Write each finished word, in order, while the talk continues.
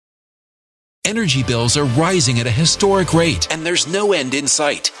energy bills are rising at a historic rate, and there's no end in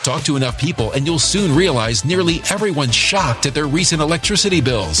sight. Talk to enough people and you'll soon realize nearly everyone's shocked at their recent electricity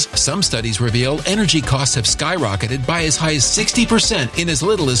bills. Some studies reveal energy costs have skyrocketed by as high as 60% in as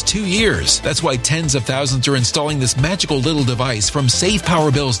little as 2 years. That's why tens of thousands are installing this magical little device from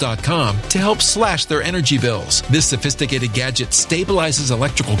SavePowerBills.com to help slash their energy bills. This sophisticated gadget stabilizes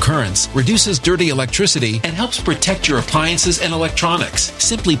electrical currents, reduces dirty electricity, and helps protect your appliances and electronics.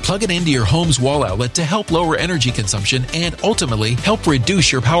 Simply plug it into your home's wall outlet to help lower energy consumption and ultimately help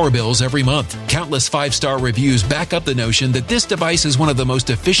reduce your power bills every month. Countless 5-star reviews back up the notion that this device is one of the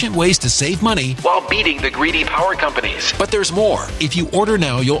most efficient ways to save money while beating the greedy power companies. But there's more. If you order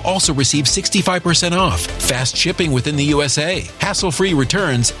now, you'll also receive 65% off, fast shipping within the USA, hassle-free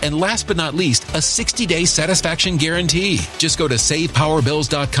returns, and last but not least, a 60-day satisfaction guarantee. Just go to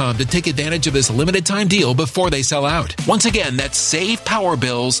SavePowerBills.com to take advantage of this limited time deal before they sell out. Once again, that's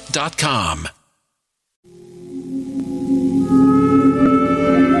SavePowerBills.com.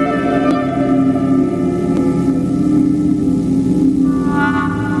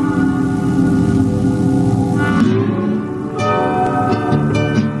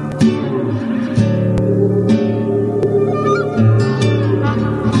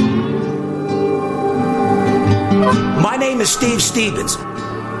 My name is Steve Stevens,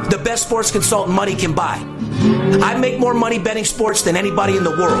 the best sports consultant money can buy. I make more money betting sports than anybody in the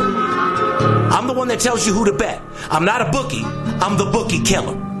world. I'm the one that tells you who to bet. I'm not a bookie. I'm the bookie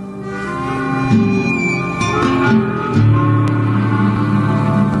killer.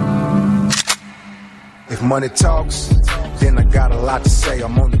 If money talks, then I got a lot to say.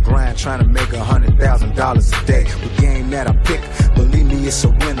 I'm on the grind trying to make $100,000 a day. The game that I pick, believe me, it's a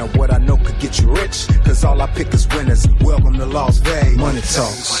winner. What I know could get you rich, cause all I pick is winners. Welcome to Las Vegas. Money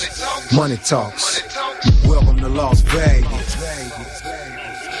talks. Money talks. Welcome to Las Vegas.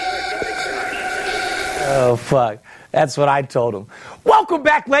 Oh, fuck. That's what I told him. Welcome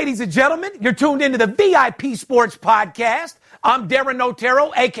back, ladies and gentlemen. You're tuned into the VIP Sports Podcast. I'm Darren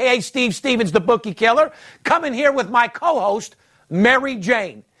Otero, a.k.a. Steve Stevens, the Bookie Killer, coming here with my co-host, Mary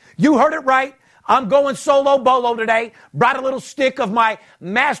Jane. You heard it right. I'm going solo bolo today. Brought a little stick of my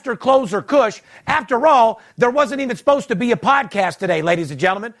master closer Kush. After all, there wasn't even supposed to be a podcast today, ladies and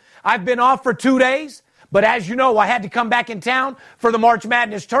gentlemen. I've been off for 2 days, but as you know, I had to come back in town for the March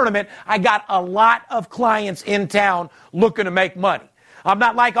Madness tournament. I got a lot of clients in town looking to make money. I'm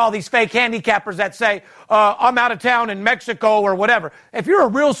not like all these fake handicappers that say, I'm out of town in Mexico or whatever. If you're a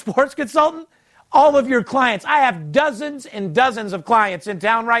real sports consultant, all of your clients, I have dozens and dozens of clients in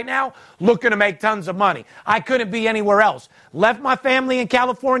town right now looking to make tons of money. I couldn't be anywhere else. Left my family in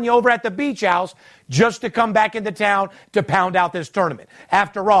California over at the beach house just to come back into town to pound out this tournament.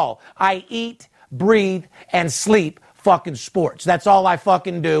 After all, I eat, breathe, and sleep fucking sports. That's all I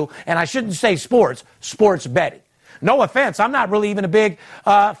fucking do. And I shouldn't say sports betting. No offense, I'm not really even a big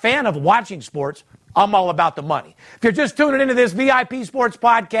fan of watching sports. I'm all about the money. If you're just tuning into this VIP Sports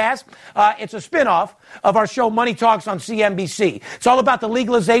Podcast, it's a spinoff of our show Money Talks on CNBC. It's all about the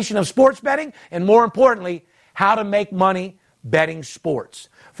legalization of sports betting and, more importantly, how to make money betting sports.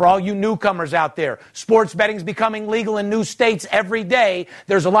 For all you newcomers out there, sports betting is becoming legal in new states every day.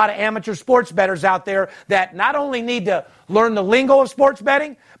 There's a lot of amateur sports bettors out there that not only need to learn the lingo of sports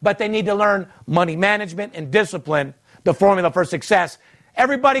betting, but they need to learn money management and discipline, the formula for success.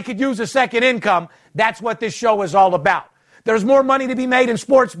 Everybody could use a second income. That's what this show is all about. There's more money to be made in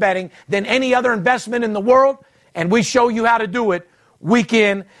sports betting than any other investment in the world, and we show you how to do it week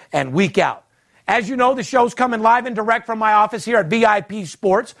in and week out. As you know, the show's coming live and direct from my office here at VIP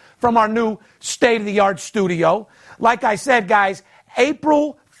Sports from our new state-of-the-art studio. Like I said, guys,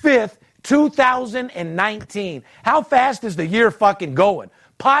 April 5th, 2019. How fast is the year fucking going?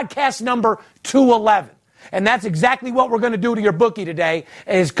 Podcast number 211. And that's exactly what we're going to do to your bookie today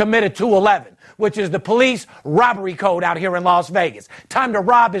is commit a 211, which is the police robbery code out here in Las Vegas. Time to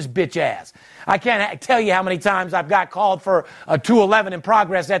rob his bitch ass. I can't tell you how many times I've got called for a 211 in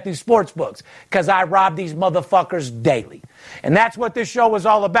progress at these sports books because I rob these motherfuckers daily. And that's what this show is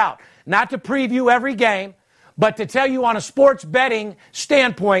all about. Not to preview every game, but to tell you on a sports betting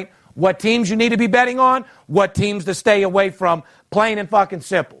standpoint what teams you need to be betting on, what teams to stay away from, plain and fucking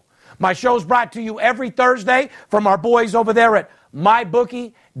simple. My show's brought to you every Thursday from our boys over there at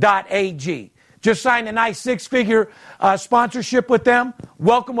mybookie.ag. Just signed a nice 6-figure sponsorship with them.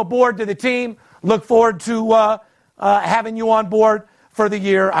 Welcome aboard to the team. Look forward to having you on board for the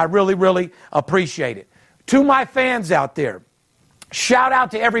year. I really, really appreciate it. To my fans out there, shout out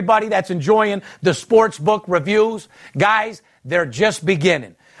to everybody that's enjoying the sports book reviews. Guys, they're just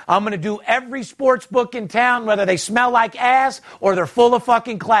beginning. I'm going to do every sports book in town, whether they smell like ass or they're full of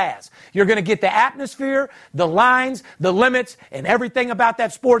fucking class. You're going to get the atmosphere, the lines, the limits, and everything about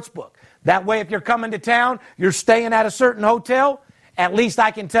that sports book. That way, if you're coming to town, you're staying at a certain hotel, at least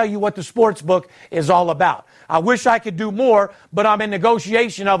I can tell you what the sports book is all about. I wish I could do more, but I'm in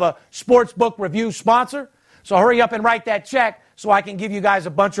negotiation of a sports book review sponsor. So hurry up and write that check so I can give you guys a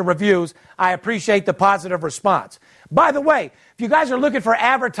bunch of reviews. I appreciate the positive response. By the way, if you guys are looking for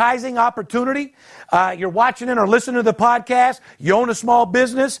advertising opportunity, you're watching it or listening to the podcast, you own a small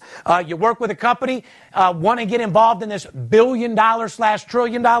business, you work with a company, want to get involved in this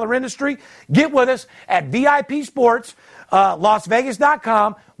billion-/trillion-dollar industry, get with us at VIP Sports,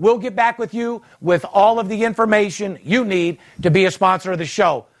 LasVegas.com. We'll get back with you with all of the information you need to be a sponsor of the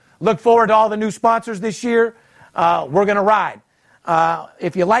show. Look forward to all the new sponsors this year. We're going to ride.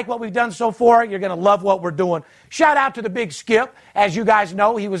 If you like what we've done so far, you're going to love what we're doing. Shout out to the Big Skip. As you guys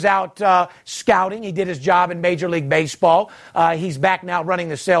know, he was out scouting. He did his job in Major League Baseball. He's back now running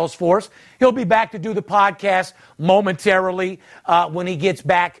the sales force. He'll be back to do the podcast momentarily when he gets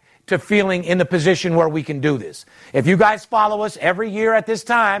back to feeling in the position where we can do this. If you guys follow us every year at this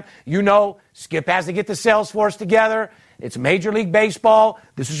time, you know Skip has to get the sales force together. It's Major League Baseball.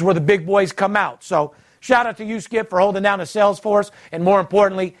 This is where the big boys come out. So shout out to you, Skip, for holding down the sales force and, more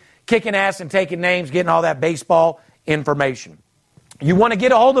importantly, kicking ass and taking names, getting all that baseball information. You want to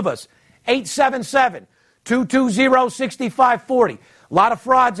get a hold of us, 877-220-6540. A lot of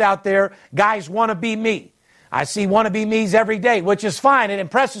frauds out there. Guys want to be me. I see want-to-be me's every day, which is fine. It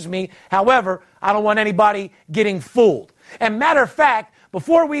impresses me. However, I don't want anybody getting fooled. And matter of fact,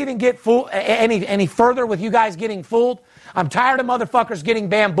 before we even get fooled, any further with you guys getting fooled, I'm tired of motherfuckers getting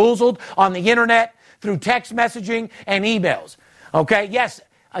bamboozled on the internet through text messaging and emails. Okay? Yes,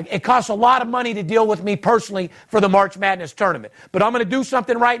 it costs a lot of money to deal with me personally for the March Madness tournament. But I'm going to do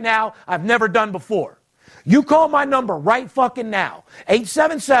something right now I've never done before. You call my number right fucking now,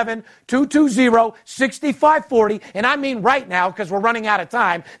 877-220-6540, and I mean right now because we're running out of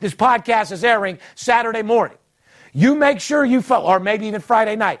time. This podcast is airing Saturday morning. You make sure or maybe even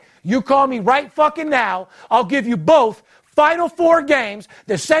Friday night. You call me right fucking now. I'll give you both Final Four games,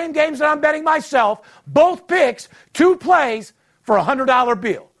 the same games that I'm betting myself, both picks, 2 plays for a $100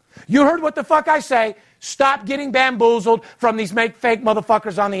 bill. You heard what the fuck I say. Stop getting bamboozled from these fake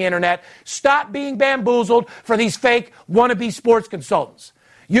motherfuckers on the internet. Stop being bamboozled for these fake wannabe sports consultants.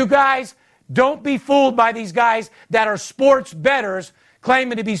 You guys, don't be fooled by these guys that are sports bettors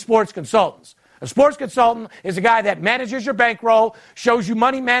claiming to be sports consultants. A sports consultant is a guy that manages your bankroll, shows you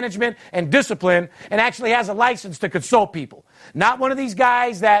money management and discipline, and actually has a license to consult people. Not one of these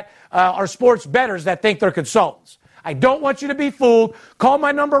guys that are sports bettors that think they're consultants. I don't want you to be fooled. Call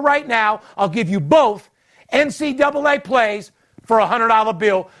my number right now. I'll give you both NCAA plays for a $100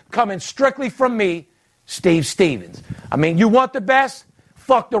 bill coming strictly from me, Steve Stevens. I mean, you want the best?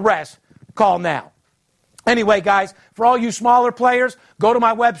 Fuck the rest. Call now. Anyway, guys, for all you smaller players, go to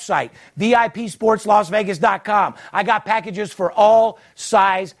my website, VIPSportsLasVegas.com. I got packages for all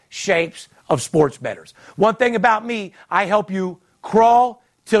size, shapes of sports bettors. One thing about me, I help you crawl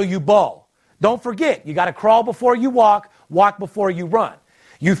till you ball. Don't forget, you got to crawl before you walk before you run.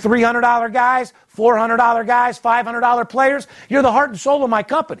 You $300 guys, $400 guys, $500 players, you're the heart and soul of my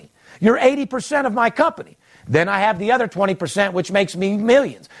company. You're 80% of my company. Then I have the other 20%, which makes me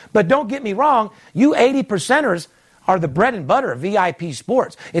millions. But don't get me wrong, you 80%ers are the bread and butter of VIP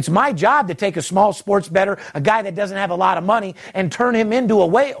Sports. It's my job to take a small sports bettor, a guy that doesn't have a lot of money, and turn him into a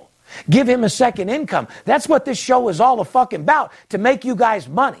whale. Give him a second income. That's what this show is all fucking about, to make you guys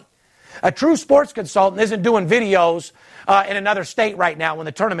money. A true sports consultant isn't doing videos in another state right now when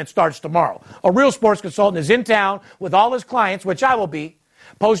the tournament starts tomorrow. A real sports consultant is in town with all his clients, which I will be,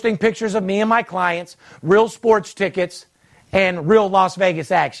 posting pictures of me and my clients, real sports tickets, and real Las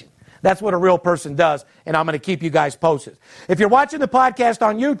Vegas action. That's what a real person does, and I'm going to keep you guys posted. If you're watching the podcast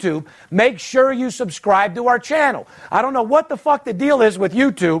on YouTube, make sure you subscribe to our channel. I don't know what the fuck the deal is with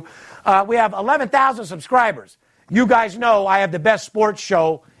YouTube. We have 11,000 subscribers. You guys know I have the best sports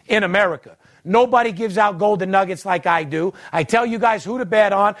show in America. Nobody gives out golden nuggets like I do. I tell you guys who to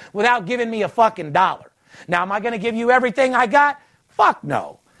bet on without giving me a fucking dollar. Now, am I going to give you everything I got? Fuck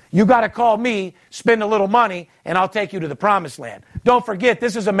no. You got to call me, spend a little money, and I'll take you to the promised land. Don't forget,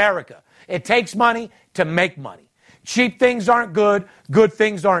 this is America. It takes money to make money. Cheap things aren't good. Good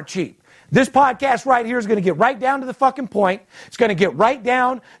things aren't cheap. This podcast right here is going to get right down to the fucking point. It's going to get right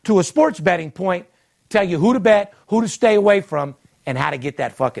down to a sports betting point, tell you who to bet, who to stay away from, and how to get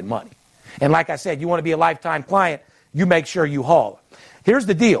that fucking money. And like I said, you want to be a lifetime client, you make sure you haul. Here's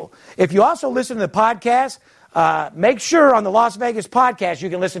the deal. If you also listen to the podcast, make sure on the Las Vegas podcast you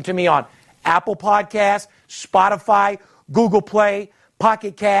can listen to me on Apple Podcasts, Spotify, Google Play,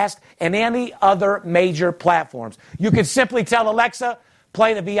 Pocket Cast, and any other major platforms. You can simply tell Alexa,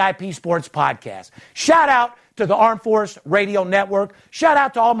 play the VIP Sports Podcast. Shout out to the Armed Force Radio Network. Shout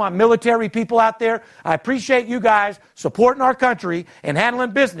out to all my military people out there. I appreciate you guys supporting our country and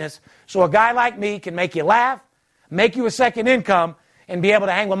handling business so a guy like me can make you laugh, make you a second income, and be able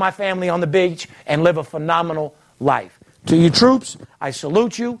to hang with my family on the beach and live a phenomenal life. To you troops, I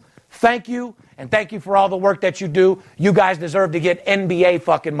salute you, thank you, and thank you for all the work that you do. You guys deserve to get NBA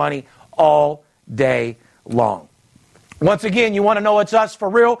fucking money all day long. Once again, you want to know it's us for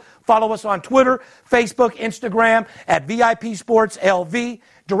real? Follow us on Twitter, Facebook, Instagram at VIP Sports LV.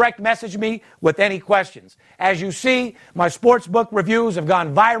 Direct message me with any questions. As you see, my sportsbook reviews have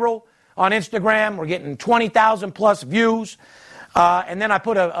gone viral on Instagram. We're getting 20,000 plus views. And then I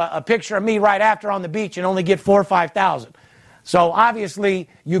put a picture of me right after on the beach and only get 4,000 or 5,000. So obviously,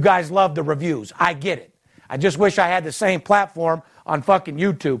 you guys love the reviews. I get it. I just wish I had the same platform on fucking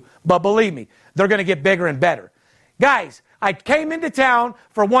YouTube. But believe me, they're going to get bigger and better. Guys, I came into town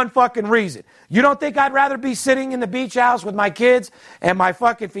for one fucking reason. You don't think I'd rather be sitting in the beach house with my kids and my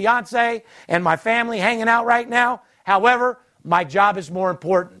fucking fiance and my family hanging out right now? However, my job is more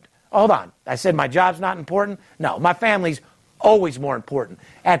important. Hold on. I said my job's not important? No, my family's always more important.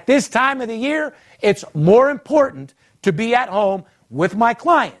 At this time of the year, it's more important to be at home with my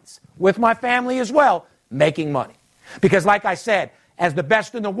clients, with my family as well, making money. Because like I said, as the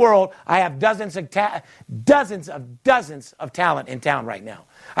best in the world, I have dozens of talent in town right now.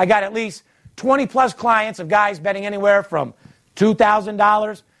 I got at least 20 plus clients of guys betting anywhere from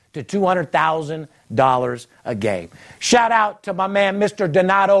 $2,000 to $200,000 a game. Shout out to my man, Mr.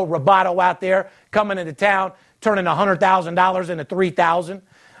 Donato Roboto out there coming into town, turning $100,000 into $3,000.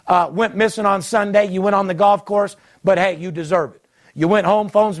 Went missing on Sunday. You went on the golf course, but hey, you deserve it. You went home,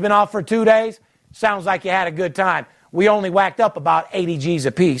 phone's been off for 2 days. Sounds like you had a good time. We only whacked up about 80 G's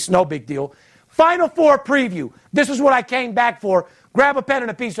a piece. No big deal. Final Four preview. This is what I came back for. Grab a pen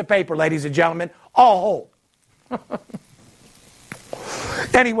and a piece of paper, ladies and gentlemen. All hold.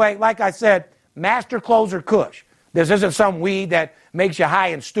 Anyway, like I said, Master Closer Kush. This isn't some weed that makes you high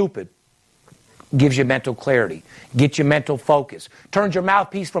and stupid. Gives you mental clarity. Gets you mental focus. Turns your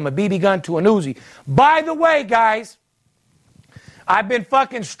mouthpiece from a BB gun to an Uzi. By the way, guys, I've been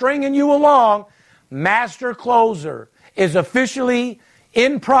fucking stringing you along. Master Closer is officially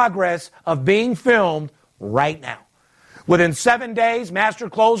in progress of being filmed right now. Within 7 days, Master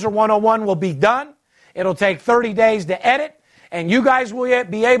Closer 101 will be done. It'll take 30 days to edit, and you guys will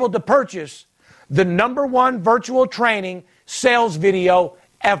be able to purchase the #1 virtual training sales video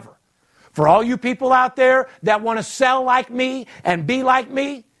ever. For all you people out there that want to sell like me and be like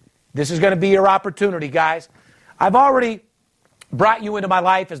me, this is going to be your opportunity, guys. I've already brought you into my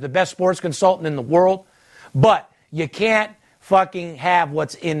life as the best sports consultant in the world, but you can't fucking have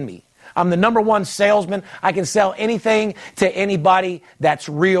what's in me. I'm the #1 salesman. I can sell anything to anybody that's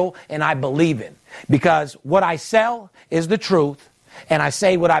real and I believe in. Because what I sell is the truth, and I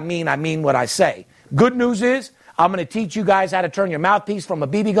say what I mean what I say. Good news is, I'm going to teach you guys how to turn your mouthpiece from a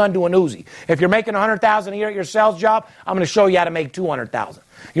BB gun to an Uzi. If you're making $100,000 a year at your sales job, I'm going to show you how to make $200,000.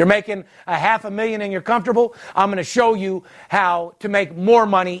 You're making $500,000 and you're comfortable, I'm going to show you how to make more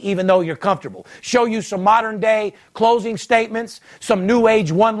money even though you're comfortable. Show you some modern day closing statements, some new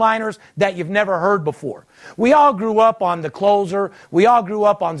age one-liners that you've never heard before. We all grew up on The Closer. We all grew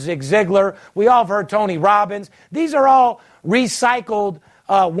up on Zig Ziglar. We all have heard Tony Robbins. These are all recycled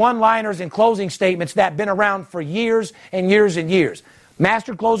one-liners and closing statements that have been around for years and years and years.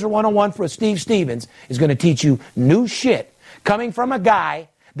 Master Closer 101 for Steve Stevens is going to teach you new shit coming from a guy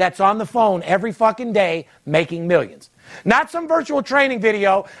that's on the phone every fucking day making millions. Not some virtual training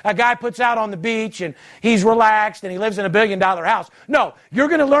video a guy puts out on the beach and he's relaxed and he lives in $1 billion house. No, you're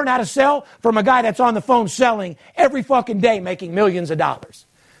going to learn how to sell from a guy that's on the phone selling every fucking day making millions of dollars.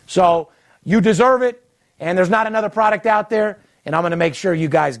 So you deserve it, and there's not another product out there, and I'm going to make sure you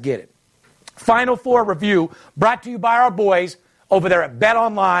guys get it. Final Four review brought to you by our boys over there at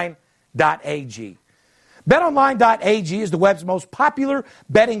betonline.ag. BetOnline.ag is the web's most popular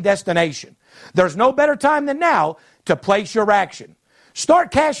betting destination. There's no better time than now to place your action.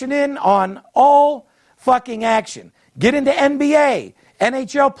 Start cashing in on all fucking action. Get into NBA,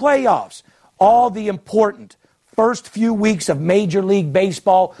 NHL playoffs, all the important first few weeks of Major League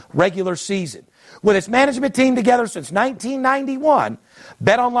Baseball regular season. With its management team together since 1991,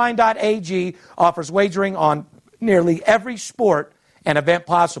 BetOnline.ag offers wagering on nearly every sport an event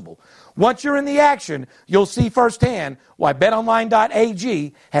possible. Once you're in the action, you'll see firsthand why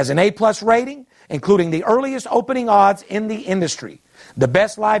BetOnline.ag has an A-plus rating, including the earliest opening odds in the industry, the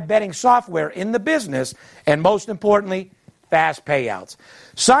best live betting software in the business, and most importantly, fast payouts.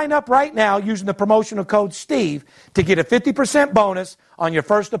 Sign up right now using the promotional code STEVE to get a 50% bonus on your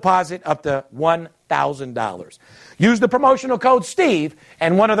first deposit up to $1,000. Use the promotional code STEVE,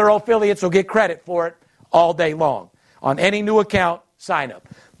 and one of their affiliates will get credit for it all day long on any new account sign up.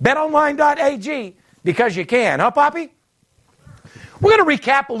 BetOnline.ag, because you can. Huh, Poppy? We're going to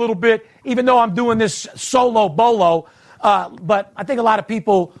recap a little bit, even though I'm doing this solo bolo. But I think a lot of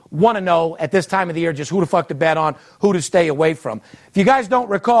people want to know at this time of the year just who the fuck to bet on, who to stay away from. If you guys don't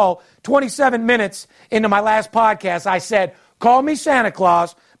recall, 27 minutes into my last podcast, I said, call me Santa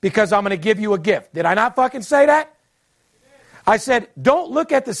Claus because I'm going to give you a gift. Did I not fucking say that? I said, don't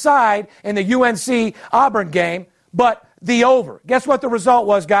look at the side in the UNC Auburn game, but the over. Guess what the result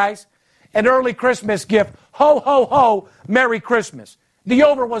was, guys? An early Christmas gift. Ho, ho, ho, Merry Christmas. The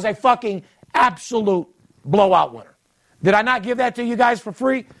over was a fucking absolute blowout winner. Did I not give that to you guys for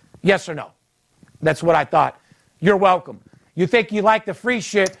free? Yes or no? That's what I thought. You're welcome. You think you like the free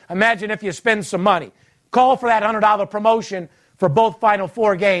shit? Imagine if you spend some money. Call for that $100 promotion for both Final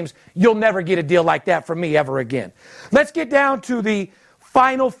Four games. You'll never get a deal like that from me ever again. Let's get down to the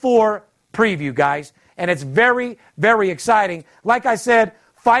Final Four preview, guys. And it's very, very exciting. Like I said,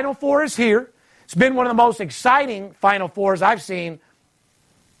 Final Four is here. It's been one of the most exciting Final Fours I've seen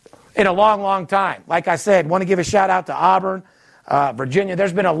in a long, long time. Like I said, want to give a shout out to Auburn, Virginia.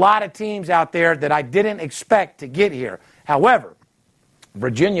 There's been a lot of teams out there that I didn't expect to get here. However,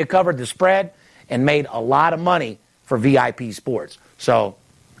 Virginia covered the spread and made a lot of money for VIP Sports. So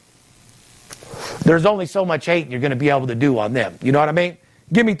there's only so much hate you're going to be able to do on them. You know what I mean?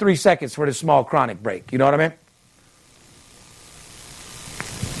 Give me 3 seconds for this small chronic break. You know what I mean?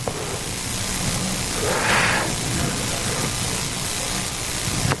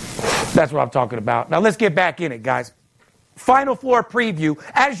 That's what I'm talking about. Now let's get back in it, guys. Final Four preview.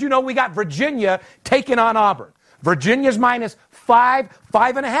 As you know, we got Virginia taking on Auburn. Virginia's minus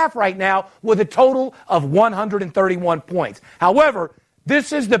 5.5 right now with a total of 131 points. However,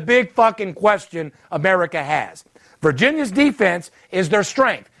 this is the big fucking question America has. Virginia's defense is their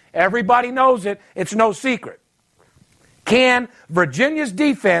strength. Everybody knows it. It's no secret. Can Virginia's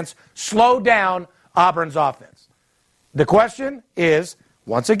defense slow down Auburn's offense? The question is,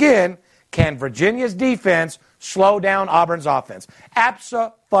 once again, can Virginia's defense slow down Auburn's offense?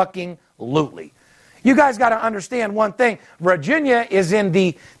 Abso-fucking-lutely. You guys got to understand one thing. Virginia is in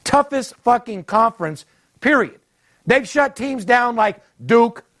the toughest fucking conference, period. They've shut teams down like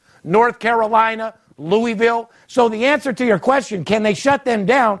Duke, North Carolina, Louisville. So the answer to your question, can they shut them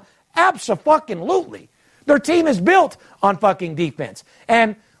down? Abso-fucking-lutely. Their team is built on fucking defense.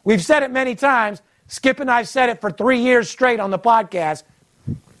 And we've said it many times. Skip and I've said it for 3 years straight on the podcast.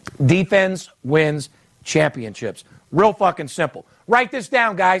 Defense wins championships. Real fucking simple. Write this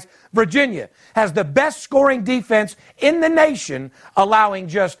down, guys. Virginia has the best scoring defense in the nation, allowing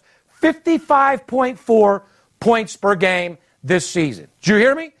just 55.4 points per game this season. Did you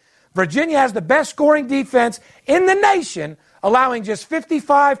hear me? Virginia has the best scoring defense in the nation, allowing just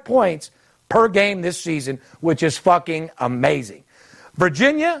 55 points per game this season, which is fucking amazing.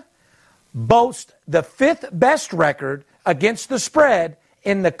 Virginia boasts the 5th best record against the spread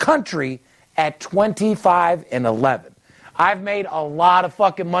in the country at 25-11. I've made a lot of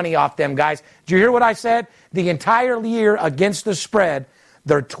fucking money off them, guys. Did you hear what I said? The entire year against the spread,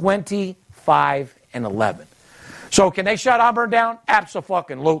 they're 25-11. So can they shut Auburn down?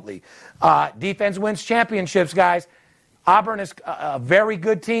 Abso-fucking-lutely. Defense wins championships, guys. Auburn is a very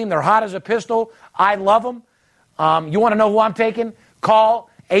good team. They're hot as a pistol. I love them. You want to know who I'm taking? Call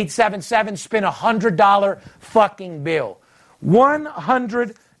 877, spin $100 fucking bill.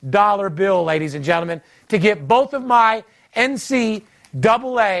 $100 bill, ladies and gentlemen, to get both of my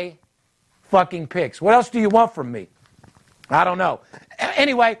NCAA fucking picks. What else do you want from me? I don't know.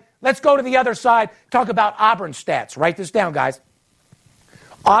 Anyway, let's go to the other side. Talk about Auburn stats. Write this down, guys.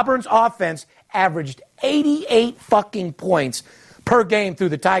 Auburn's offense averaged 88 fucking points per game through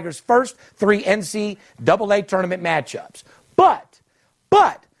the Tigers' first 3 NCAA tournament matchups. But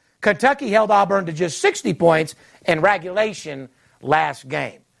Kentucky held Auburn to just 60 points in regulation last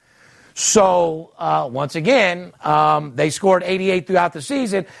game. So, once again, they scored 88 throughout the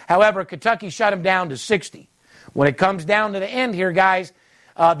season. However, Kentucky shut them down to 60. When it comes down to the end here, guys,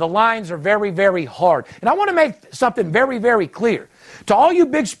 the lines are very, very hard. And I want to make something very, very clear. To all you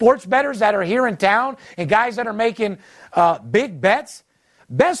big sports bettors that are here in town and guys that are making big bets,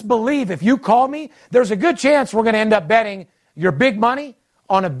 best believe if you call me, there's a good chance we're going to end up betting your big money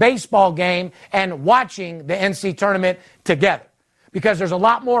on a baseball game and watching the NC tournament together. Because there's a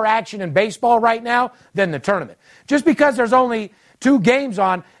lot more action in baseball right now than the tournament. Just because there's only 2 games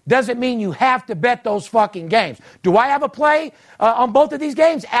on doesn't mean you have to bet those fucking games. Do I have a play on both of these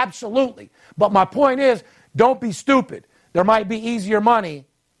games? Absolutely. But my point is, don't be stupid. There might be easier money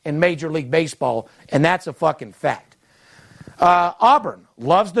in Major League Baseball, and that's a fucking fact. Auburn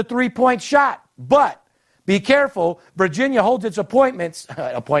loves the 3-point shot, but be careful. Virginia holds its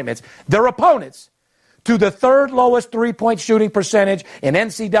their opponents, to the 3rd lowest 3-point shooting percentage in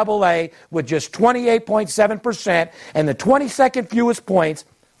NCAA with just 28.7% and the 22nd fewest points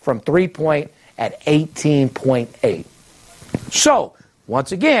from 3-point at 18.8. So,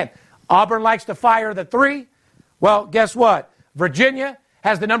 once again, Auburn likes to fire the 3. Well, guess what? Virginia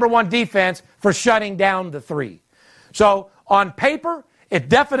has the number 1 defense for shutting down the 3. So, on paper, it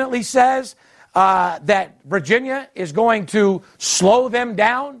definitely says that Virginia is going to slow them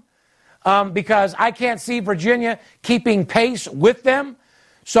down. Because I can't see Virginia keeping pace with them.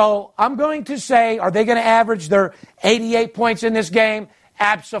 So I'm going to say, are they going to average their 88 points in this game?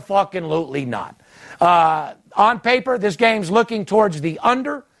 Abso-fucking-lutely not. On paper, this game's looking towards the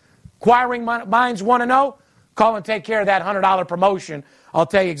under. Inquiring minds want to know. Call and take care of that $100 promotion. I'll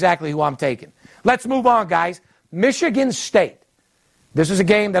tell you exactly who I'm taking. Let's move on, guys. Michigan State. This is a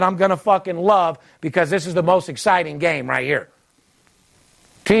game that I'm going to fucking love because this is the most exciting game right here.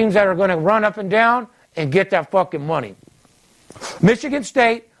 Teams that are going to run up and down and get that fucking money. Michigan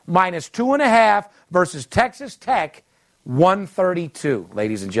State minus 2.5 versus Texas Tech 132,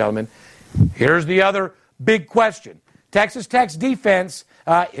 ladies and gentlemen. Here's the other big question. Texas Tech's defense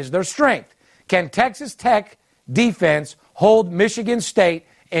is their strength. Can Texas Tech defense hold Michigan State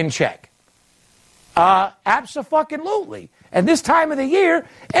in check? Abso-fucking-lutely. And this time of the year,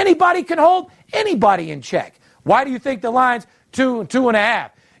 anybody can hold anybody in check. Why do you think the line's 2.5?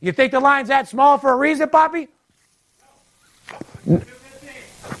 You think the line's that small for a reason, Poppy?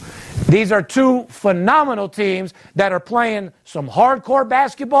 These are 2 phenomenal teams that are playing some hardcore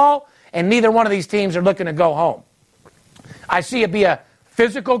basketball, and neither one of these teams are looking to go home. I see it be a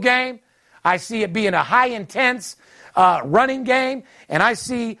physical game. I see it being a high-intense running game, and I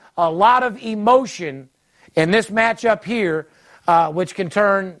see a lot of emotion in this matchup here, which can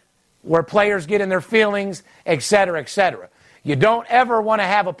turn where players get in their feelings, et cetera, et cetera. You don't ever want to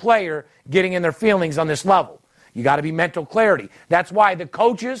have a player getting in their feelings on this level. You got to be mental clarity. That's why the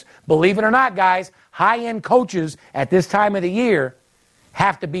coaches, believe it or not, guys, high-end coaches at this time of the year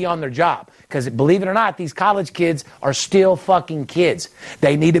have to be on their job. Because believe it or not, these college kids are still fucking kids.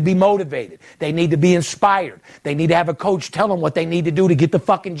 They need to be motivated. They need to be inspired. They need to have a coach tell them what they need to do to get the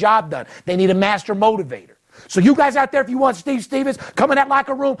fucking job done. They need a master motivator. So you guys out there, if you want Steve Stevens, come in that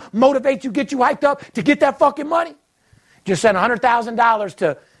locker room, motivate you, get you hyped up to get that fucking money, just send $100,000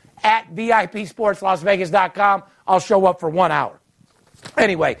 to @VIPSportsLasVegas.com. I'll show up for 1 hour.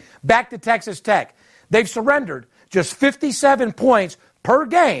 Anyway, back to Texas Tech. They've surrendered just 57 points per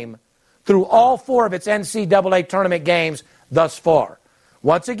game through all 4 of its NCAA tournament games thus far.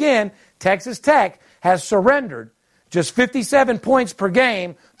 Once again, Texas Tech has surrendered just 57 points per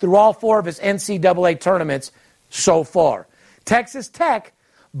game through all 4 of its NCAA tournaments so far. Texas Tech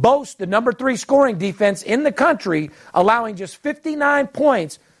boasts the number 3 scoring defense in the country, allowing just 59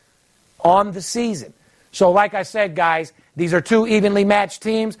 points on the season. So like I said, guys, these are 2 evenly matched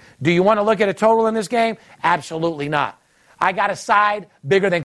teams. Do you want to look at a total in this game? Absolutely not. I got a side bigger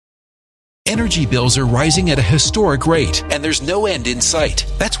than... Energy bills are rising at a historic rate, and there's no end in sight.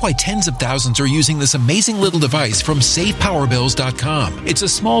 That's why tens of thousands are using this amazing little device from SavePowerBills.com. It's a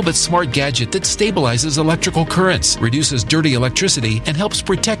small but smart gadget that stabilizes electrical currents, reduces dirty electricity, and helps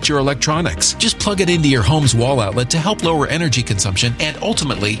protect your electronics. Just plug it into your home's wall outlet to help lower energy consumption and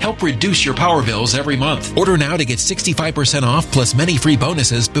ultimately help reduce your power bills every month. Order now to get 65% off plus many free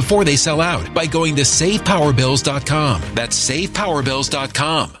bonuses before they sell out by going to SavePowerBills.com. That's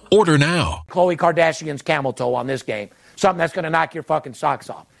SavePowerBills.com. Order now. Khloe Kardashian's camel toe on this game. Something that's going to knock your fucking socks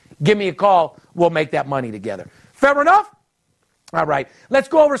off. Give me a call. We'll make that money together. Fair enough? All right. Let's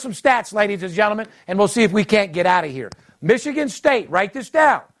go over some stats, ladies and gentlemen, and we'll see if we can't get out of here. Michigan State, write this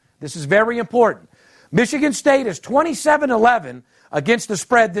down. This is very important. Michigan State is 27-11 against the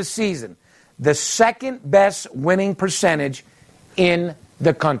spread this season. The second best winning percentage in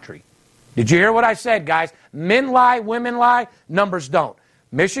the country. Did you hear what I said, guys? Men lie, women lie, numbers don't.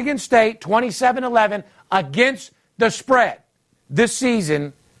 Michigan State, 27-11 against the spread this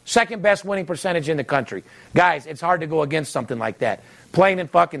season, second best winning percentage in the country. Guys, it's hard to go against something like that. Plain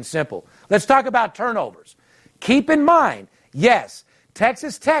and fucking simple. Let's talk about turnovers. Keep in mind, yes,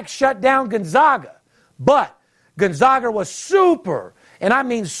 Texas Tech shut down Gonzaga, but Gonzaga was super, and I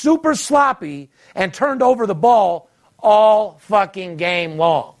mean super sloppy, and turned over the ball all fucking game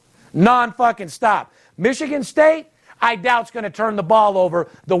long. Non-fucking stop. Michigan State, I doubt is going to turn the ball over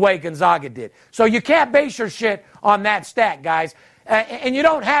the way Gonzaga did. So you can't base your shit on that stat, guys. And you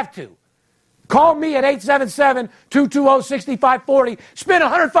don't have to. Call me at 877-220-6540. Spend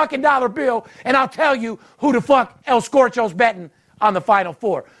 $100 fucking bill, and I'll tell you who the fuck El Scorcho's betting on the Final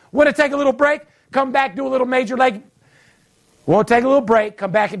Four. We're going to take a little break, come back, do a little Major League. We'll take a little break,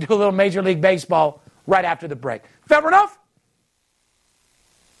 come back and do a little Major League Baseball right after the break. Fair enough?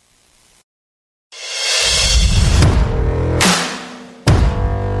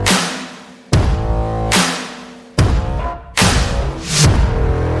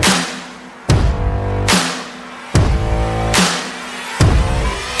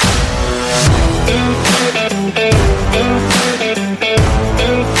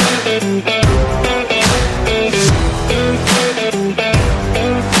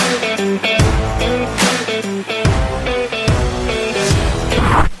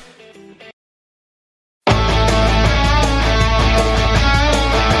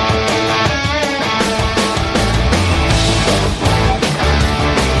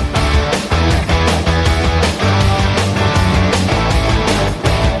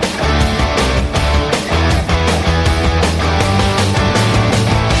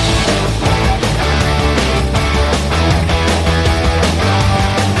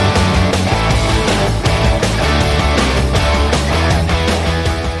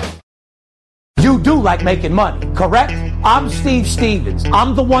 You do like making money, correct? I'm Steve Stevens.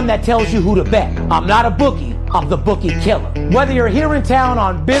 I'm the one that tells you who to bet. I'm not a bookie. I'm the bookie killer. Whether you're here in town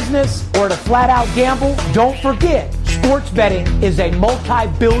on business or to flat out gamble, don't forget, sports betting is a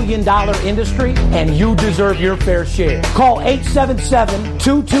multi-billion-dollar industry and you deserve your fair share. Call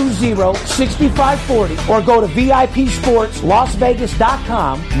 877-220-6540 or go to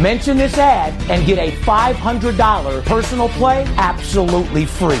VIPSportsLasVegas.com, mention this ad, and get a $500 personal play absolutely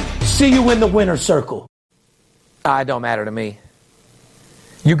free. See you in the winner's circle. It don't matter to me.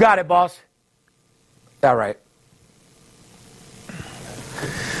 You got it, boss. All right.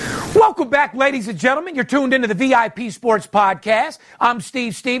 Welcome back, ladies and gentlemen. You're tuned into the VIP Sports Podcast. I'm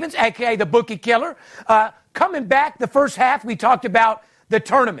Steve Stevens, a.k.a. the Bookie Killer. Coming back, the first half, we talked about the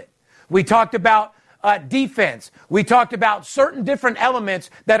tournament. We talked about defense. We talked about certain different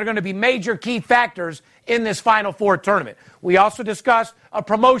elements that are going to be major key factors in this Final Four tournament. We also discussed a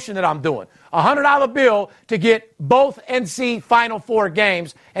promotion that I'm doing. A $100 bill to get both NC Final Four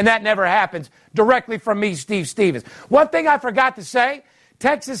games, and that never happens, directly from me, Steve Stevens. One thing I forgot to say,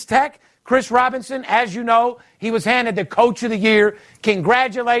 Texas Tech, Chris Robinson, as you know, he was handed the Coach of the Year.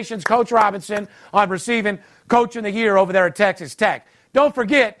 Congratulations, Coach Robinson, on receiving Coach of the Year over there at Texas Tech. Don't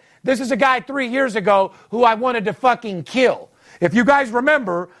forget, this is a guy 3 years ago who I wanted to fucking kill. If you guys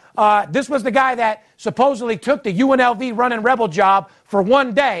remember, this was the guy that supposedly took the UNLV running rebel job for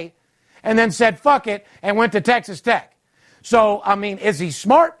one day and then said fuck it and went to Texas Tech. So, I mean, is he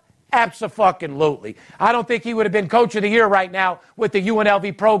smart? Abso-fucking-lutely. I don't think he would have been Coach of the Year right now with the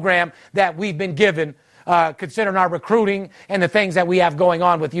UNLV program that we've been given, considering our recruiting and the things that we have going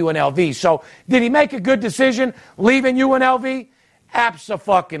on with UNLV. So, did he make a good decision leaving UNLV?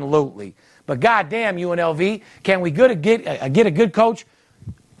 Abso-fucking-lutely. But goddamn, UNLV, can we get a good coach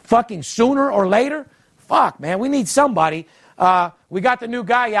fucking sooner or later? Fuck, man, we need somebody. We got the new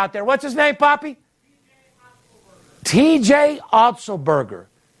guy out there. What's his name, Poppy? TJ Otzelberger.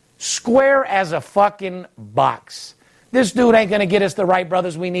 Square as a fucking box. This dude ain't going to get us the Wright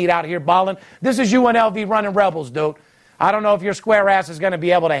brothers we need out here balling. This is UNLV running rebels, dude. I don't know if your square ass is going to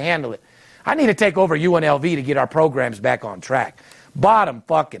be able to handle it. I need to take over UNLV to get our programs back on track. Bottom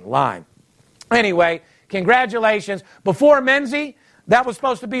fucking line. Anyway, congratulations. Before Menzie, that was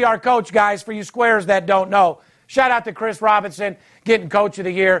supposed to be our coach, guys, for you squares that don't know. Shout out to Chris Robinson, getting Coach of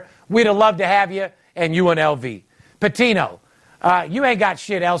the Year. We'd have loved to have you, and UNLV. Patino, you ain't got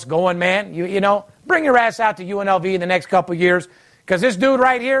shit else going, man. You know, bring your ass out to UNLV in the next couple years, because this dude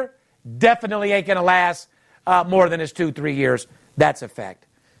right here definitely ain't going to last more than his 2-3 years. That's a fact.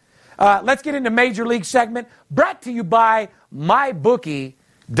 Let's get into Major League segment, brought to you by MyBookie.ag.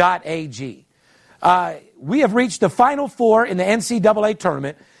 We have reached the Final Four in the NCAA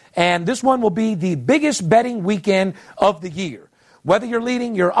tournament, and this one will be the biggest betting weekend of the year. Whether you're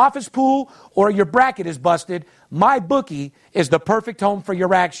leading your office pool or your bracket is busted, MyBookie is the perfect home for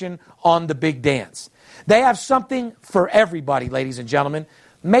your action on the big dance. They have something for everybody, ladies and gentlemen.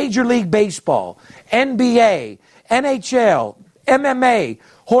 Major League Baseball, NBA, NHL, MMA,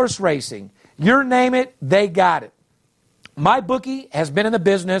 horse racing. You name it, they got it. MyBookie has been in the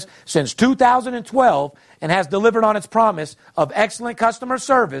business since 2012 and has delivered on its promise of excellent customer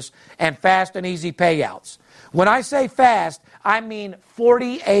service and fast and easy payouts. When I say fast, I mean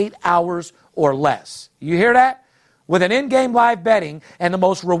 48 hours or less. You hear that? With an in-game live betting and the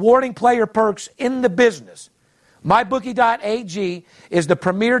most rewarding player perks in the business, MyBookie.ag is the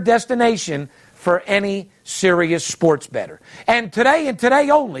premier destination for any serious sports bettor. And today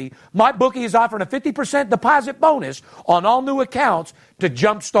only, MyBookie is offering a 50% deposit bonus on all new accounts to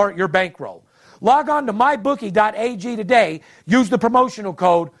jumpstart your bankroll. Log on to MyBookie.ag today. Use the promotional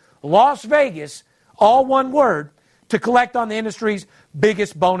code Las Vegas, all one word, to collect on the industry's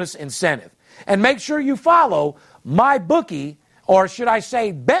biggest bonus incentive. And make sure you follow MyBookie, or should I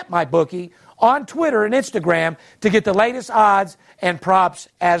say Bet MyBookie, on Twitter and Instagram to get the latest odds and props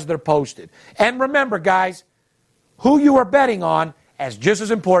as they're posted. And remember, guys, who you are betting on as just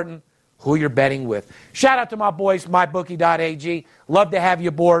as important who you're betting with. Shout out to my boys, MyBookie.ag. Love to have you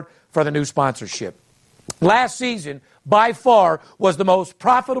aboard for the new sponsorship. Last season, by far, was the most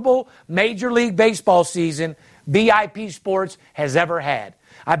profitable Major League Baseball season VIP Sports has ever had.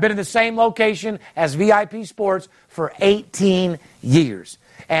 I've been in the same location as VIP Sports for 18 years.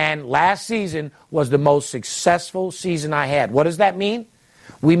 And last season was the most successful season I had. What does that mean?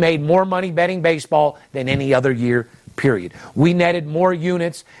 We made more money betting baseball than any other year, period. We netted more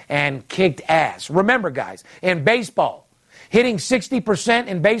units and kicked ass. Remember, guys, in baseball, hitting 60%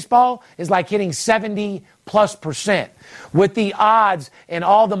 in baseball is like hitting 70+%. With the odds and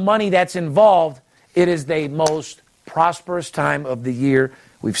all the money that's involved, it is the most prosperous time of the year.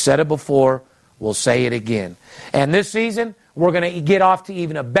 We've said it before. We'll say it again. And this season, we're going to get off to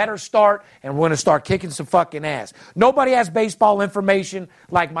even a better start, and we're going to start kicking some fucking ass. Nobody has baseball information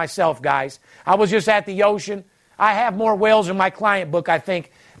like myself, guys. I was just at the ocean. I have more whales in my client book, I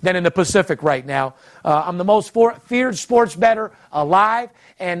think, than in the Pacific right now. I'm the most feared sports bettor alive.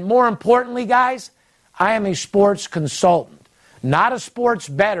 And more importantly, guys, I am a sports consultant. Not a sports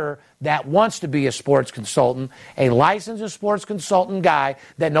bettor that wants to be a sports consultant, a licensed sports consultant guy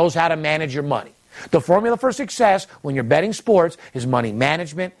that knows how to manage your money. The formula for success when you're betting sports is money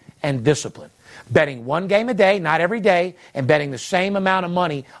management and discipline. Betting one game a day, not every day, and betting the same amount of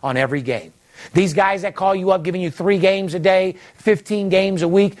money on every game. These guys that call you up giving you 3 games a day, 15 games a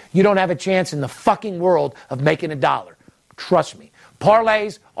week, you don't have a chance in the fucking world of making $1. Trust me.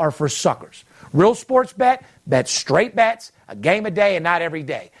 Parlays are for suckers. Real sports bet straight bets, a game a day and not every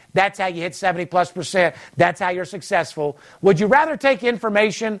day. That's how you hit 70+%. That's how you're successful. Would you rather take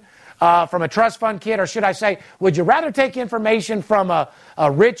information from a trust fund kid, or should I say, would you rather take information from a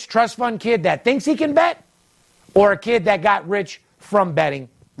rich trust fund kid that thinks he can bet, or a kid that got rich from betting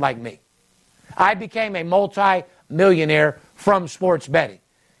like me? I became a multi-millionaire from sports betting.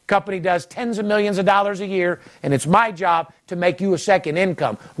 Company does tens of millions of dollars a year, and it's my job to make you a second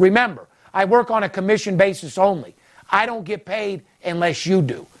income. Remember, I work on a commission basis only. I don't get paid unless you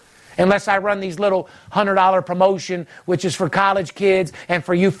do. Unless I run these little $100 promotion, which is for college kids and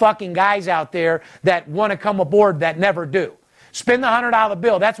for you fucking guys out there that want to come aboard that never do. Spend the $100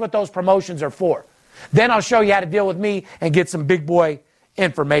 bill. That's what those promotions are for. Then I'll show you how to deal with me and get some big boy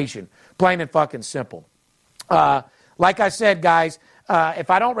information. Plain and fucking simple. Like I said, guys, if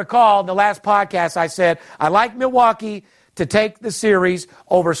I don't recall, the last podcast I said, I like Milwaukee to take the series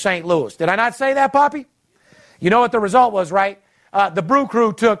over St. Louis. Did I not say that, Poppy? You know what the result was, right? The Brew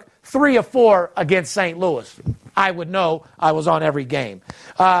Crew took 3 of 4 against St. Louis. I would know. I was on every game.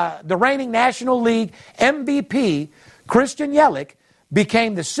 The reigning National League MVP, Christian Yelich,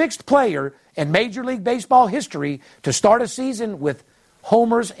 became the 6th player in Major League Baseball history to start a season with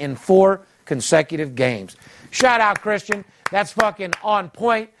homers in 4 consecutive games. Shout out, Christian. That's fucking on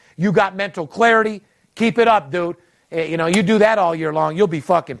point. You got mental clarity. Keep it up, dude. You know, you do that all year long, you'll be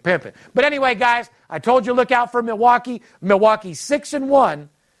fucking pimping. But anyway, guys, I told you look out for Milwaukee. Milwaukee 6-1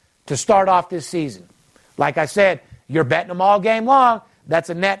 to start off this season. Like I said, you're betting them all game long. That's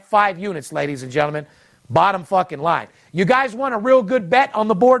a net 5 units, ladies and gentlemen. Bottom fucking line. You guys want a real good bet on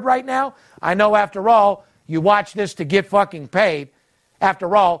the board right now? I know, after all, you watch this to get fucking paid.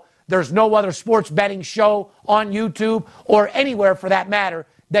 After all, there's no other sports betting show on YouTube or anywhere for that matter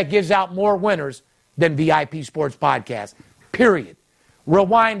that gives out more winners than VIP Sports Podcast. Period.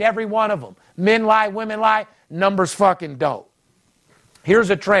 Rewind every one of them. Men lie, women lie, numbers fucking don't. Here's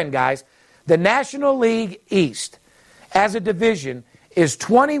a trend, guys. The National League East as a division is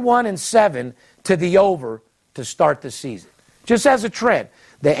 21-7 to the over to start the season. Just as a trend.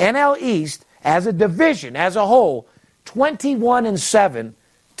 The NL East as a division, as a whole, 21-7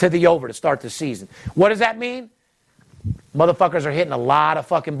 to the over to start the season. What does that mean? Motherfuckers are hitting a lot of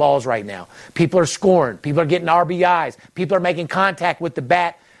fucking balls right now. People are scoring. People are getting RBIs. People are making contact with the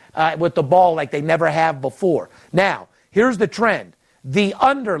bat, with the ball like they never have before. Now, here's the trend. The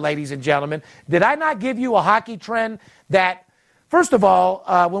under, ladies and gentlemen. Did I not give you a hockey trend that, first of all,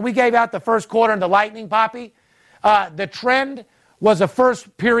 when we gave out the first quarter in the Lightning, Poppy, the trend was a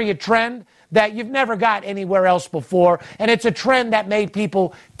first period trend that you've never got anywhere else before. And it's a trend that made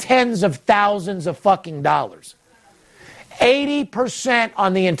people tens of thousands of fucking dollars. 80%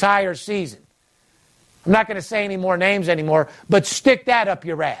 on the entire season. I'm not going to say any more names anymore, but stick that up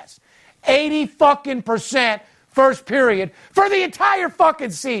your ass. 80 fucking percent first period for the entire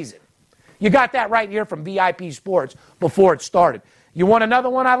fucking season. You got that right here from VIP Sports before it started. You want another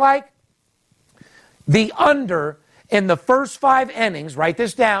one I like? The under in the first 5 innings, write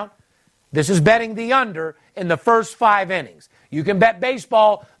this down. This is betting the under in the first 5 innings. You can bet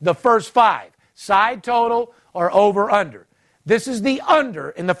baseball the first 5. Side total or over under. This is the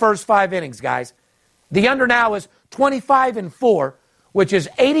under in the first 5 innings, guys. The under now is 25-4, which is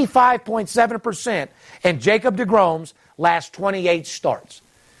 85.7%, and Jacob deGrom's last 28 starts.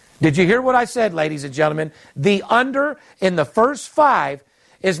 Did you hear what I said, ladies and gentlemen? The under in the first 5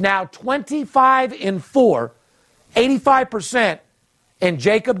 is now 25-4, 85%, in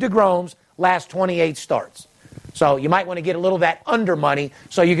Jacob deGrom's last 28 starts. So you might want to get a little of that under money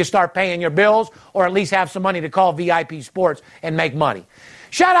so you can start paying your bills or at least have some money to call VIP Sports and make money.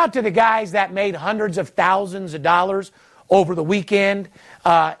 Shout out to the guys that made hundreds of thousands of dollars over the weekend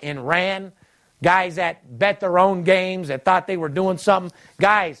in RAN. Guys that bet their own games, that thought they were doing something.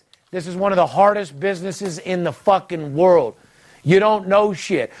 Guys, this is one of the hardest businesses in the fucking world. You don't know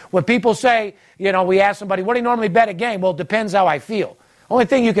shit. When people say, you know, we ask somebody, what do you normally bet a game? Well, it depends how I feel. Only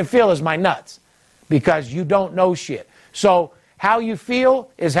thing you can feel is my nuts. Because you don't know shit. So how you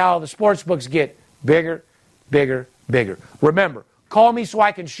feel is how the sports books get bigger, bigger, bigger. Remember, call me so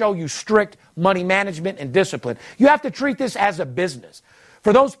I can show you strict money management and discipline. You have to treat this as a business.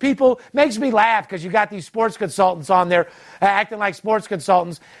 For those people, it makes me laugh because you got these sports consultants on there acting like sports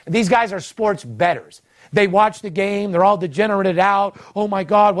consultants. These guys are sports bettors. They watch the game. They're all degenerated out. Oh, my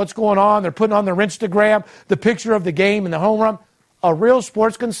God, what's going on? They're putting on their Instagram the picture of the game and the home run. A real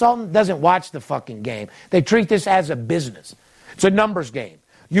sports consultant doesn't watch the fucking game. They treat this as a business. It's a numbers game.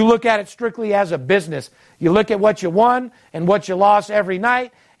 You look at it strictly as a business. You look at what you won and what you lost every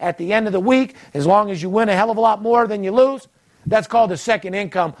night. At the end of the week, as long as you win a hell of a lot more than you lose, that's called a second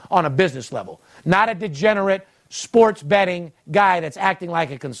income on a business level. Not a degenerate sports betting guy that's acting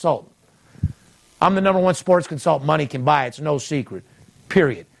like a consultant. I'm the #1 sports consultant money can buy. It's no secret.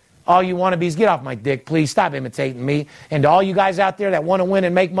 Period. All you wannabes, get off my dick, please. Stop imitating me. And to all you guys out there that want to win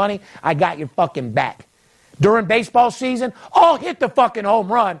and make money, I got your fucking back. During baseball season, I'll hit the fucking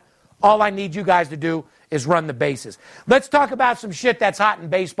home run. All I need you guys to do is run the bases. Let's talk about some shit that's hot in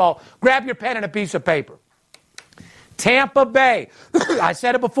baseball. Grab your pen and a piece of paper. Tampa Bay. I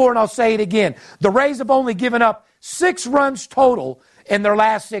said it before and I'll say it again. The Rays have only given up 6 runs total in their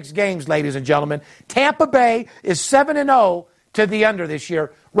last 6 games, ladies and gentlemen. Tampa Bay is 7-0 to the under this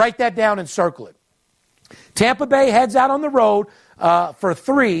year. Write that down and circle it. Tampa Bay heads out on the road for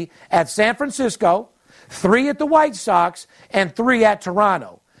 3 at San Francisco, 3 at the White Sox, and 3 at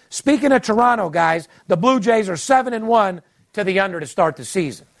Toronto. Speaking of Toronto, guys, the Blue Jays are 7-1 to the under to start the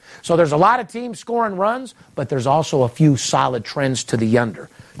season. So there's a lot of teams scoring runs, but there's also a few solid trends to the under.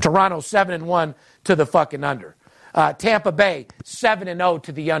 Toronto 7-1 to the fucking under. Tampa Bay 7-0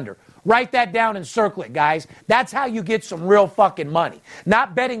 to the under. Write that down and circle it, guys. That's how you get some real fucking money.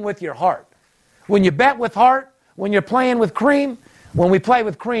 Not betting with your heart. When you bet with heart, when you're playing with cream, when we play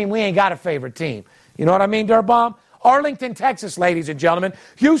with cream, we ain't got a favorite team. You know what I mean, Dirtbomb? Arlington, Texas, ladies and gentlemen.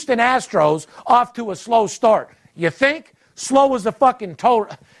 Houston Astros off to a slow start. You think? Slow as a fucking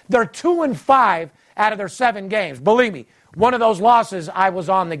total. They're 2-5 out of their 7 games. Believe me, one of those losses, I was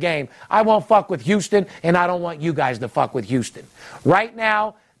on the game. I won't fuck with Houston, and I don't want you guys to fuck with Houston. Right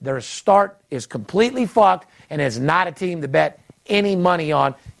now, their start is completely fucked and is not a team to bet any money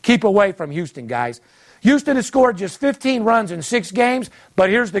on. Keep away from Houston, guys. Houston has scored just 15 runs in 6 games, but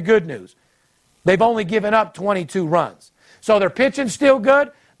here's the good news. They've only given up 22 runs. So their pitching's still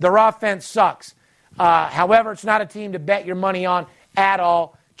good. Their offense sucks. However, it's not a team to bet your money on at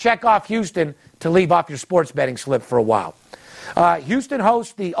all. Check off Houston to leave off your sports betting slip for a while. Houston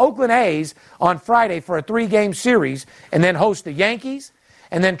hosts the Oakland A's on Friday for a 3-game series and then hosts the Yankees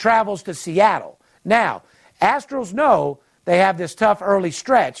and then travels to Seattle. Now, Astros know they have this tough early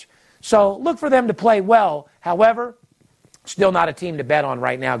stretch, so look for them to play well. However, still not a team to bet on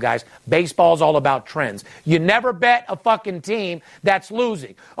right now, guys. Baseball's all about trends. You never bet a fucking team that's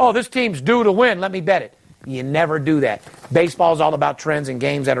losing. Oh, this team's due to win. Let me bet it. You never do that. Baseball is all about trends and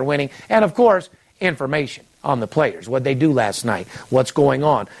games that are winning. And, of course, information on the players. What they do last night. What's going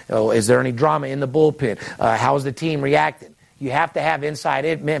on. Oh, is there any drama in the bullpen? How is the team reacting? You have to have inside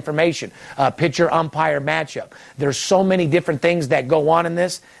information. Pitcher-umpire matchup. There's so many different things that go on in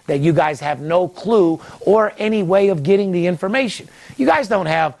this that you guys have no clue or any way of getting the information. You guys don't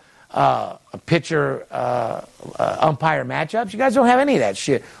have a pitcher umpire matchups. You guys don't have any of that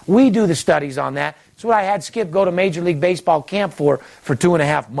shit. We do the studies on that. It's what I had Skip go to Major League Baseball camp for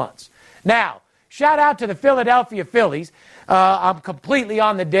 2.5 months. Now, shout out to the Philadelphia Phillies. I'm completely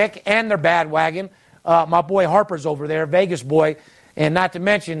on the dick and their bandwagon. My boy Harper's over there, Vegas boy. And not to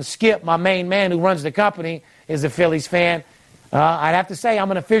mention Skip, my main man who runs the company, is a Phillies fan. I'd have to say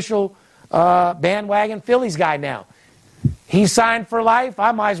I'm an official bandwagon Phillies guy now. He signed for life.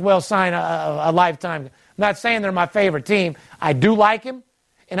 I might as well sign a lifetime. I'm not saying they're my favorite team. I do like him,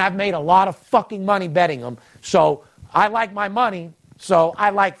 and I've made a lot of fucking money betting them. So I like my money, so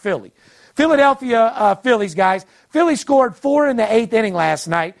I like Philly. Philadelphia Phillies, guys. Philly scored 4 in the 8th inning last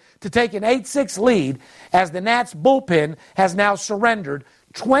night to take an 8-6 lead as the Nats bullpen has now surrendered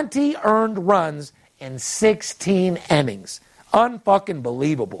 20 earned runs in 16 innings. Unfucking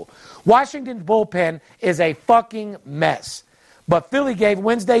believable. Washington's bullpen is a fucking mess. But Philly gave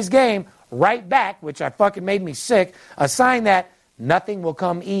Wednesday's game right back, which I fucking made me sick, a sign that nothing will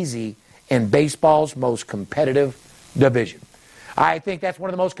come easy in baseball's most competitive division. I think that's one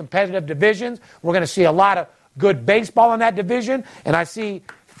of the most competitive divisions. We're going to see a lot of good baseball in that division, and I see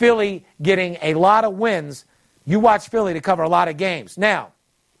Philly getting a lot of wins. You watch Philly to cover a lot of games. Now,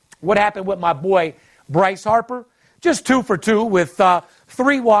 what happened with my boy Bryce Harper? Just 2 for 2 with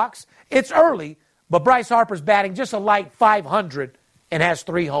 3 walks. It's early, but Bryce Harper's batting just a light .500 and has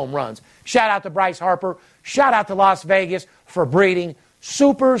 3 home runs. Shout out to Bryce Harper. Shout out to Las Vegas for breeding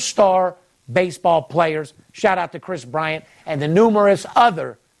superstar baseball players. Shout out to Chris Bryant and the numerous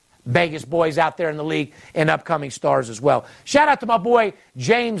other Vegas boys out there in the league and upcoming stars as well. Shout out to my boy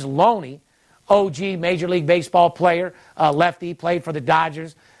James Loney, OG Major League Baseball player, lefty, played for the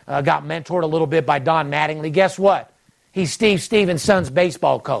Dodgers, got mentored a little bit by Don Mattingly. Guess what? He's Steve Stevens' son's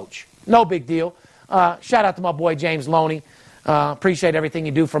baseball coach. No big deal. Shout out to my boy James Loney. Appreciate everything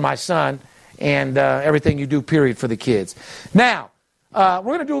you do for my son and everything you do, period, for the kids. Now, we're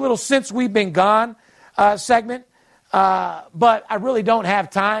going to do a little Since We've Been Gone segment. But I really don't have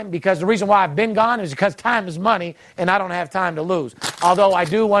time because the reason why I've been gone is because time is money and I don't have time to lose. Although I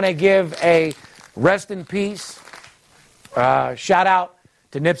do want to give a rest in peace shout out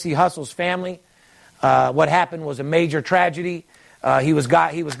to Nipsey Hussle's family. What happened was a major tragedy. He was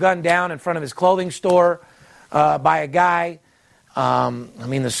gunned down in front of his clothing store by a guy.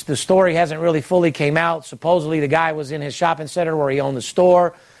 The story hasn't really fully came out. Supposedly the guy was in his shopping center where he owned the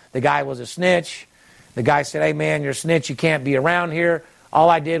store. The guy was a snitch. The guy said, hey, man, you're a snitch. You can't be around here. All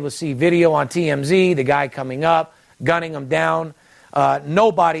I did was see video on TMZ, the guy coming up, gunning him down.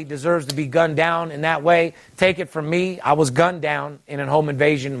 Nobody deserves to be gunned down in that way. Take it from me. I was gunned down in a home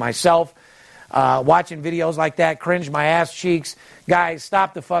invasion myself. Watching videos like that, cringe my ass cheeks. Guys,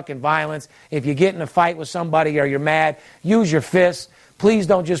 stop the fucking violence. If you get in a fight with somebody or you're mad, use your fists. Please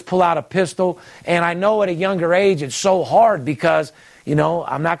don't just pull out a pistol. And I know at a younger age it's so hard because,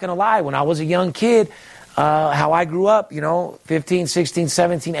 I'm not going to lie. When I was a young kid, how I grew up, 15, 16,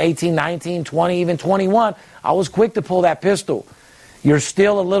 17, 18, 19, 20, even 21, I was quick to pull that pistol. You're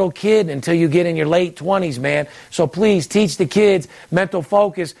still a little kid until you get in your late 20s, man. So please teach the kids mental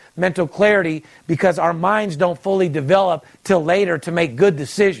focus, mental clarity, because our minds don't fully develop till later to make good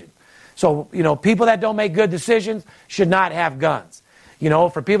decisions. So, people that don't make good decisions should not have guns.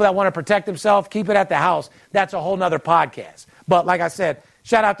 For people that want to protect themselves, keep it at the house. That's a whole nother podcast. But like I said,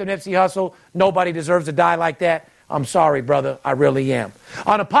 shout out to Nipsey Hussle. Nobody deserves to die like that. I'm sorry, brother. I really am.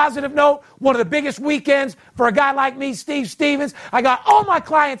 On a positive note, one of the biggest weekends for a guy like me, Steve Stevens. I got all my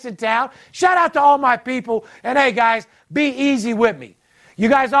clients in town. Shout out to all my people. And hey, guys, be easy with me. You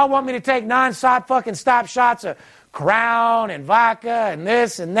guys all want me to take non-stop fucking stop shots of Crown and vodka and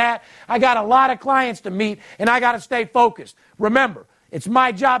this and that. I got a lot of clients to meet, and I got to stay focused. Remember, it's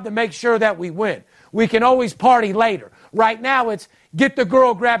my job to make sure that we win. We can always party later. Right now, it's get the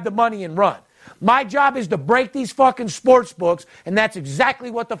girl, grab the money, and run. My job is to break these fucking sports books, and that's exactly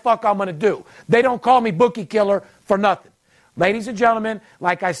what the fuck I'm going to do. They don't call me Bookie Killer for nothing. Ladies and gentlemen,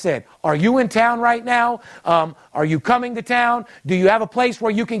 like I said, are you in town right now? Are you coming to town? Do you have a place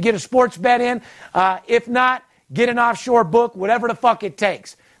where you can get a sports bet in? If not, get an offshore book, whatever the fuck it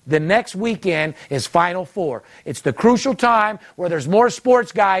takes. The next weekend is Final Four. It's the crucial time where there's more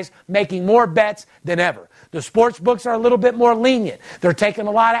sports guys making more bets than ever. The sports books are a little bit more lenient. They're taking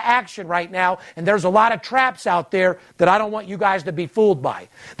a lot of action right now, and there's a lot of traps out there that I don't want you guys to be fooled by.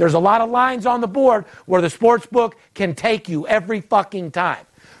 There's a lot of lines on the board where the sports book can take you every fucking time.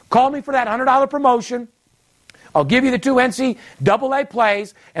 Call me for that $100 promotion. I'll give you the 2 NCAA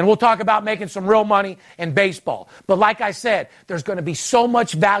plays, and we'll talk about making some real money in baseball. But like I said, there's going to be so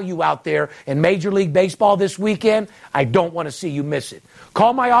much value out there in Major League Baseball this weekend, I don't want to see you miss it.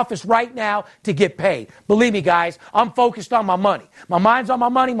 Call my office right now to get paid. Believe me, guys, I'm focused on my money. My mind's on my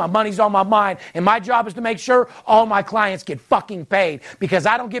money's on my mind, and my job is to make sure all my clients get fucking paid, because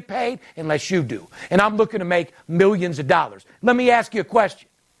I don't get paid unless you do. And I'm looking to make millions of dollars. Let me ask you a question.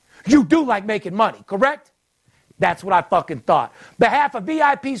 You do like making money, correct? That's what I fucking thought. Behalf of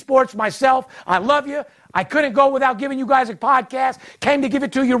VIP Sports, myself, I love you. I couldn't go without giving you guys a podcast. Came to give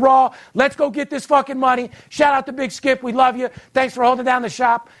it to you raw. Let's go get this fucking money. Shout out to Big Skip. We love you. Thanks for holding down the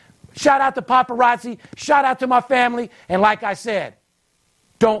shop. Shout out to Paparazzi. Shout out to my family. And like I said,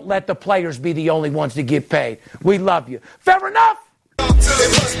 don't let the players be the only ones to get paid. We love you. Fair enough?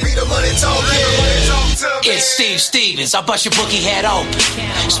 It's Steve Stevens, I bust your bookie head open.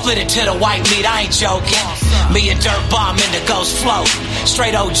 Split it to the white meat, I ain't joking. Me and Dirt Bomb in the ghost float.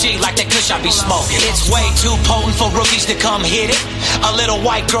 Straight OG like that kush I be smoking. It's way too potent for rookies to come hit it. A little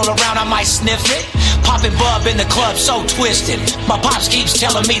white girl around, I might sniff it. Poppin' bub in the club, so twisted. My pops keeps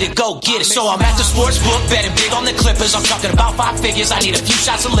telling me to go get it. So I'm at the sports book, betting big on the Clippers. I'm talking about 5 figures, I need a few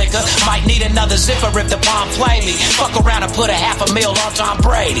shots of liquor. Might need another zipper if the bomb play me. Fuck around and put $500,000 on Tom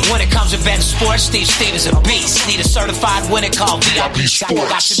Brady. When it comes to betting sports, Steve Stevens a beast. Need a certified winner called VIP Sports.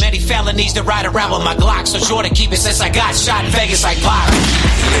 Got too many felonies to ride around with my Glock, so sure to keep it since I got shot in Vegas like Byron.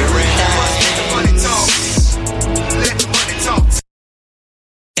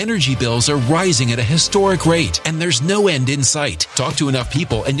 Energy bills are rising at a historic rate, and there's no end in sight. Talk to enough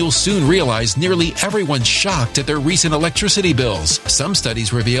people, and you'll soon realize nearly everyone's shocked at their recent electricity bills. Some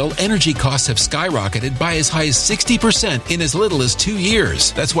studies reveal energy costs have skyrocketed by as high as 60% in as little as 2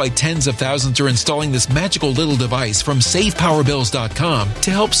 years. That's why tens of thousands are installing this magical little device from SavePowerBills.com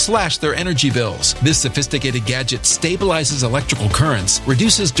to help slash their energy bills. This sophisticated gadget stabilizes electrical currents,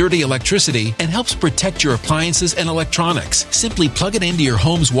 reduces dirty electricity, and helps protect your appliances and electronics. Simply plug it into your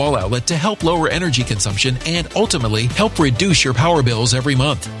home's wall outlet to help lower energy consumption and ultimately help reduce your power bills every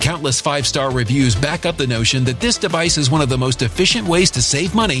month. Countless 5-star reviews back up the notion that this device is one of the most efficient ways to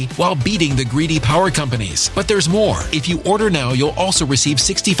save money while beating the greedy power companies. But there's more. If you order now, you'll also receive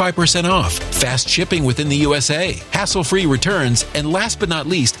 65% off, fast shipping within the USA, hassle-free returns, and last but not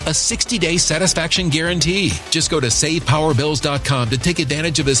least, a 60-day satisfaction guarantee. Just go to SavePowerBills.com to take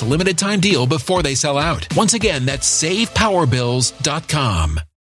advantage of this limited time deal before they sell out. Once again, that's SavePowerBills.com.